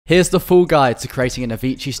Here's the full guide to creating an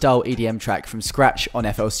Avicii style EDM track from scratch on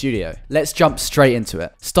FL Studio. Let's jump straight into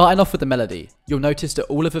it. Starting off with the melody, you'll notice that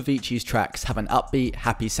all of Avicii's tracks have an upbeat,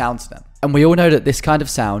 happy sound to them. And we all know that this kind of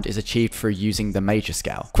sound is achieved through using the major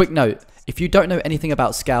scale. Quick note, if you don't know anything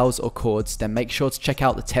about scales or chords, then make sure to check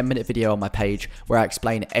out the 10-minute video on my page where I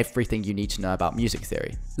explain everything you need to know about music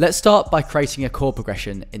theory. Let's start by creating a chord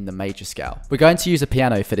progression in the major scale. We're going to use a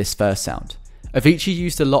piano for this first sound. Avicii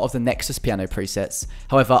used a lot of the Nexus piano presets,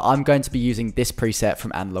 however I'm going to be using this preset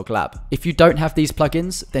from Analog Lab. If you don't have these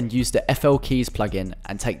plugins, then use the FL Keys plugin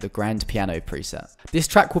and take the Grand Piano preset. This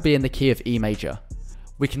track will be in the key of E major.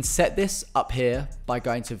 We can set this up here by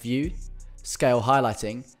going to View, Scale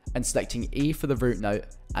Highlighting, and selecting E for the root note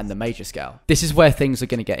and the major scale. This is where things are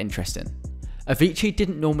going to get interesting. Avicii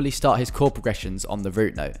didn't normally start his chord progressions on the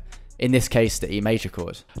root note, in this case the E major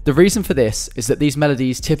chord. The reason for this is that these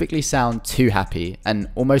melodies typically sound too happy and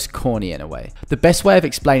almost corny in a way. The best way of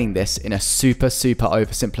explaining this in a super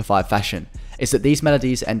oversimplified fashion is that these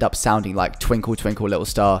melodies end up sounding like Twinkle Twinkle Little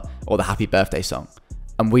Star or the Happy Birthday song,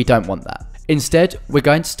 and we don't want that. Instead, we're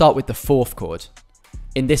going to start with the fourth chord.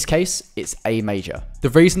 In this case, it's A major. The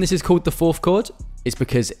reason this is called the fourth chord is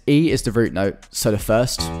because E is the root note, so the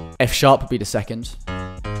first, F sharp would be the second,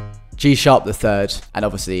 G sharp the third, and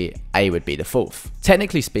obviously A would be the fourth.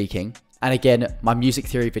 Technically speaking, and again, my music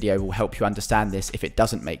theory video will help you understand this if it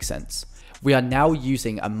doesn't make sense, we are now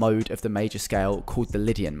using a mode of the major scale called the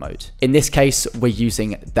Lydian mode. In this case, we're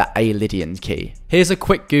using the A Lydian key. Here's a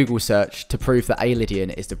quick Google search to prove that A Lydian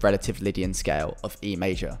is the relative Lydian scale of E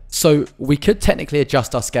major. So we could technically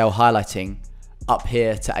adjust our scale highlighting up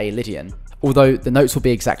here to A Lydian, although the notes will be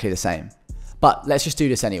exactly the same. But let's just do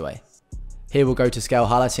this anyway. Here we'll go to scale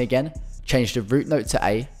highlighting again, change the root note to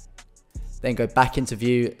A, then go back into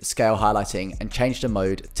View, Scale Highlighting, and change the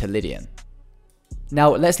mode to Lydian. Now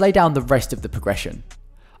let's lay down the rest of the progression.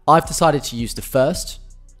 I've decided to use the first,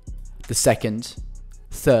 the second,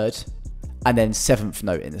 third, and then seventh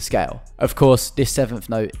note in the scale. Of course, this seventh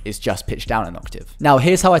note is just pitched down an octave. Now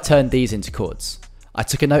here's how I turned these into chords. I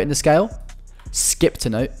took a note in the scale, skipped a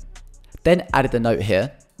note, then added a note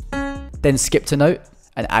here, then skipped a note,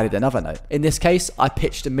 and added another note. In this case, I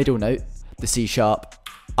pitched the middle note, the C sharp,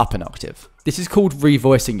 up an octave. This is called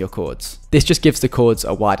revoicing your chords. This just gives the chords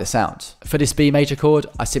a wider sound. For this B major chord,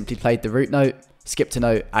 I simply played the root note, skipped a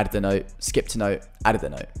note, added a note, skipped a note, added a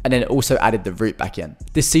note, and then also added the root back in.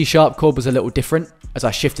 This C sharp chord was a little different as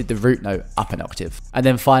I shifted the root note up an octave. And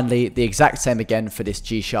then finally, the exact same again for this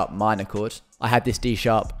G sharp minor chord. I had this D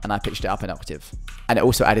sharp and I pitched it up an octave. And it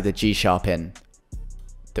also added a G sharp in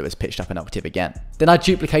that was pitched up an octave again. Then I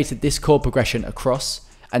duplicated this chord progression across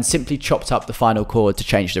and simply chopped up the final chord to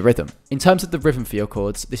change the rhythm. In terms of the rhythm for your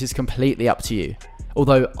chords, this is completely up to you.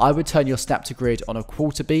 Although I would turn your snap to grid on a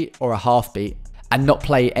quarter beat or a half beat and not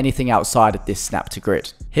play anything outside of this snap to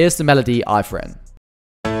grid. Here's the melody I've written.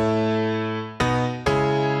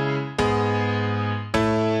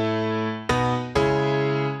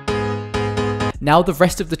 Now the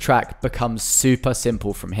rest of the track becomes super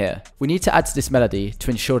simple from here. We need to add to this melody to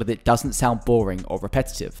ensure that it doesn't sound boring or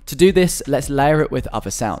repetitive. To do this, let's layer it with other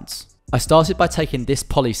sounds. I started by taking this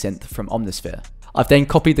polysynth from Omnisphere. I've then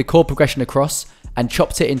copied the chord progression across and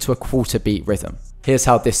chopped it into a quarter beat rhythm. Here's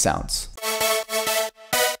how this sounds.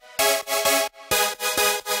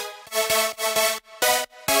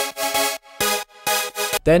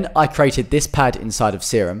 Then I created this pad inside of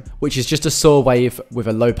Serum, which is just a saw wave with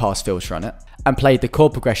a low pass filter on it, and played the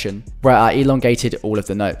chord progression where I elongated all of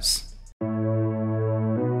the notes.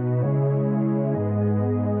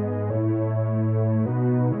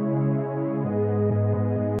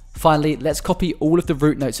 Finally, let's copy all of the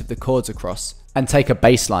root notes of the chords across and take a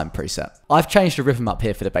bassline preset. I've changed the rhythm up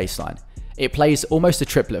here for the bassline. It plays almost a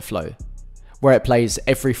triplet flow, where it plays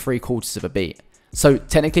every 3/4 of a beat. So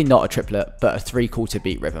technically not a triplet, but a 3/4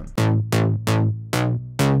 beat rhythm.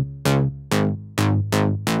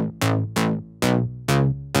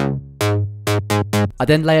 I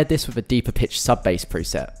then layered this with a deeper pitch sub bass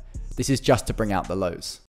preset. This is just to bring out the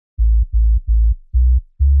lows.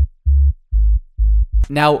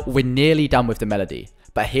 Now we're nearly done with the melody,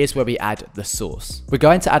 but here's where we add the source. We're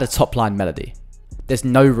going to add a top line melody. There's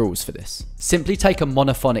no rules for this. Simply take a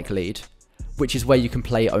monophonic lead, which is where you can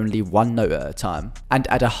play only one note at a time, and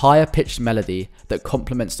add a higher pitched melody that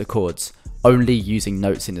complements the chords, only using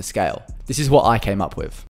notes in the scale. This is what I came up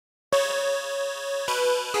with.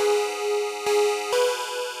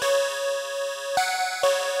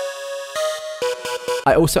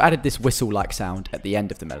 I also added this whistle-like sound at the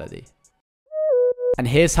end of the melody. And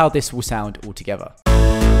here's how this will sound altogether.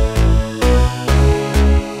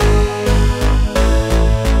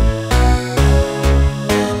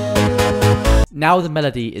 Now the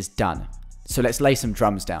melody is done, so let's lay some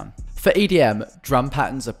drums down. For EDM, drum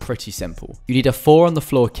patterns are pretty simple. You need a 4 on the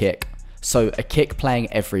floor kick, so a kick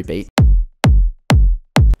playing every beat,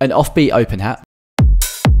 an offbeat open hat,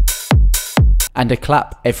 and a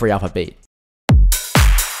clap every other beat.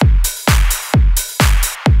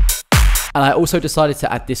 And I also decided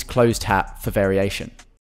to add this closed hat for variation.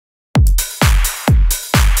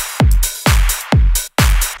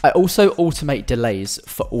 I also automate delays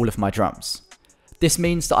for all of my drums. This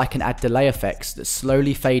means that I can add delay effects that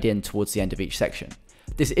slowly fade in towards the end of each section.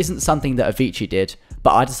 This isn't something that Avicii did,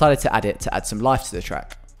 but I decided to add it to add some life to the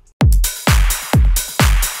track.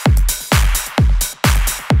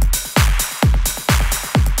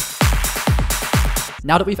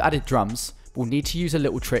 Now that we've added drums, we'll need to use a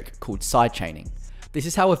little trick called sidechaining. This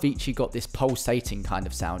is how Avicii got this pulsating kind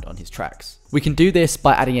of sound on his tracks. We can do this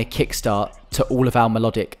by adding a kickstart to all of our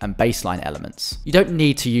melodic and bassline elements. You don't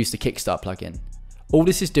need to use the kickstart plugin. All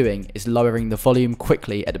this is doing is lowering the volume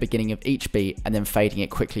quickly at the beginning of each beat and then fading it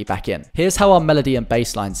quickly back in. Here's how our melody and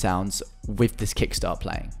bassline sounds with this kickstart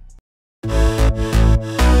playing.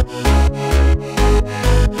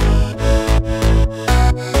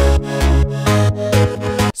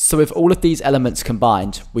 So with all of these elements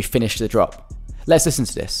combined, we finished the drop. Let's listen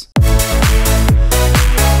to this.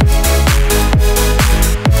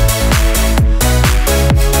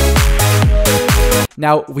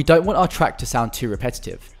 Now, we don't want our track to sound too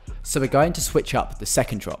repetitive, so we're going to switch up the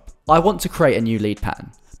second drop. I want to create a new lead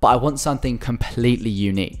pattern, but I want something completely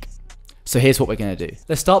unique. So here's what we're going to do.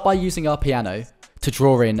 Let's start by using our piano to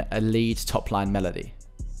draw in a lead top line melody.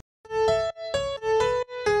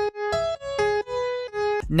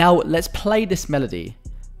 Now let's play this melody,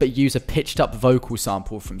 but use a pitched up vocal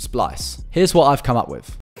sample from Splice. Here's what I've come up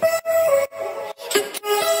with.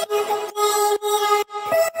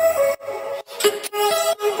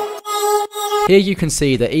 Here you can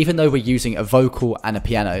see that even though we're using a vocal and a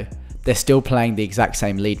piano, they're still playing the exact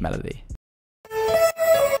same lead melody.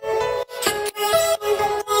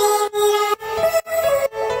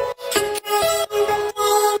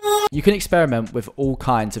 You can experiment with all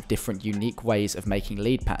kinds of different unique ways of making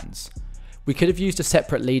lead patterns. We could have used a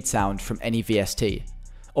separate lead sound from any VST,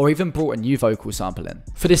 or even brought a new vocal sample in.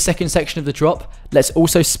 For this second section of the drop, let's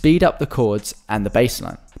also speed up the chords and the bass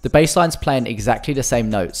line. The bass line's playing exactly the same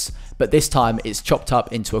notes, but this time it's chopped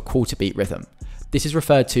up into a quarter beat rhythm. This is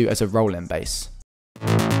referred to as a roll-in bass.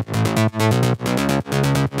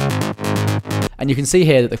 And you can see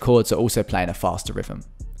here that the chords are also playing a faster rhythm.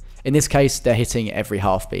 In this case, they're hitting every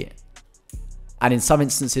half beat. And in some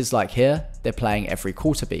instances like here, they're playing every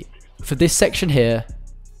quarter beat. For this section here,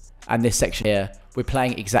 and this section here, we're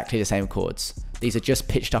playing exactly the same chords. These are just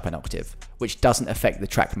pitched up an octave, which doesn't affect the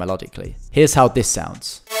track melodically. Here's how this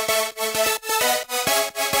sounds.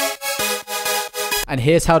 And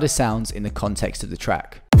here's how this sounds in the context of the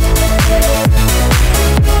track.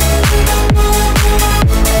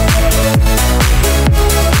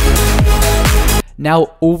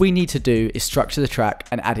 Now, all we need to do is structure the track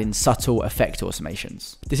and add in subtle effect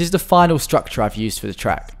automations. This is the final structure I've used for the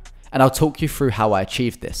track, and I'll talk you through how I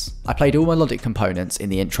achieved this. I played all melodic components in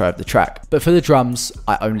the intro of the track, but for the drums,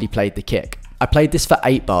 I only played the kick. I played this for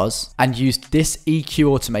 8 bars and used this EQ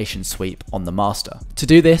automation sweep on the master. To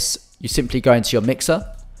do this, you simply go into your mixer,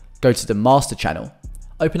 go to the master channel,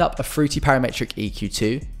 open up a Fruity Parametric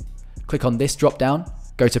EQ2, click on this drop down,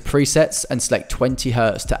 go to presets and select 20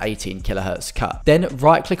 Hz to 18 kHz cut. Then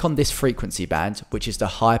right click on this frequency band, which is the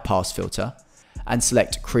high pass filter, and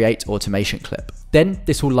select create automation clip. Then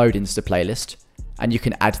this will load into the playlist and you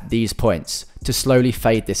can add these points to slowly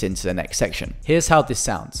fade this into the next section. Here's how this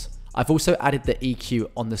sounds. I've also added the EQ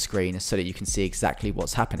on the screen so that you can see exactly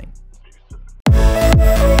what's happening.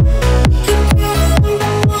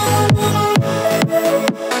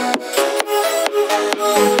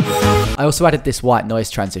 I also added this white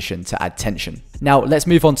noise transition to add tension. Now let's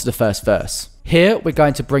move on to the first verse. Here we're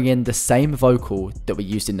going to bring in the same vocal that we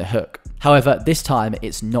used in the hook. However, this time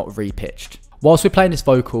it's not repitched. Whilst we're playing this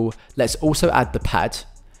vocal, let's also add the pad,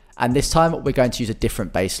 and this time we're going to use a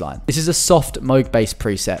different bass line. This is a soft Moog bass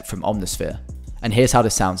preset from Omnisphere, and here's how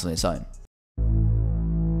this sounds on its own.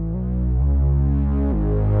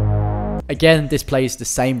 Again, this plays the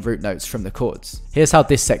same root notes from the chords. Here's how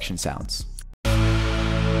this section sounds.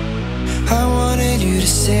 I wanted you to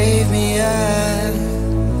save me,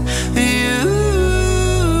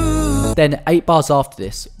 Then 8 bars after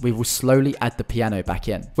this, we will slowly add the piano back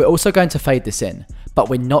in. We're also going to fade this in, but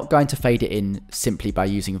we're not going to fade it in simply by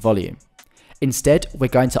using volume. Instead, we're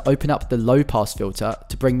going to open up the low pass filter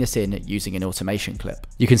to bring this in using an automation clip.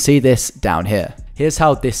 You can see this down here. Here's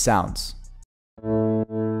how this sounds.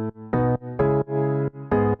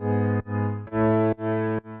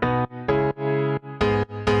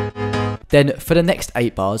 Then for the next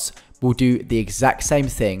 8 bars, we'll do the exact same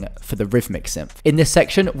thing for the rhythmic synth. In this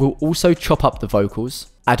section, we'll also chop up the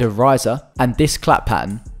vocals, add a riser, and this clap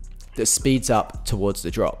pattern that speeds up towards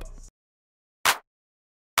the drop.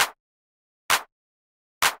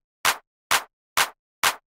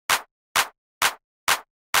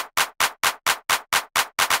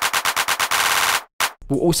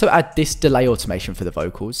 We'll also add this delay automation for the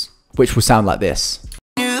vocals, which will sound like this.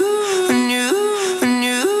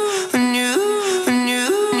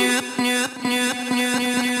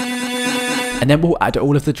 And then we'll add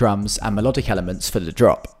all of the drums and melodic elements for the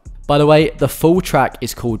drop. By the way, the full track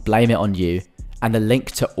is called Blame It On You, and the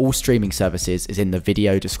link to all streaming services is in the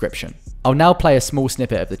video description. I'll now play a small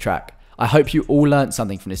snippet of the track. I hope you all learned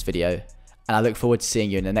something from this video, and I look forward to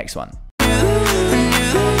seeing you in the next one.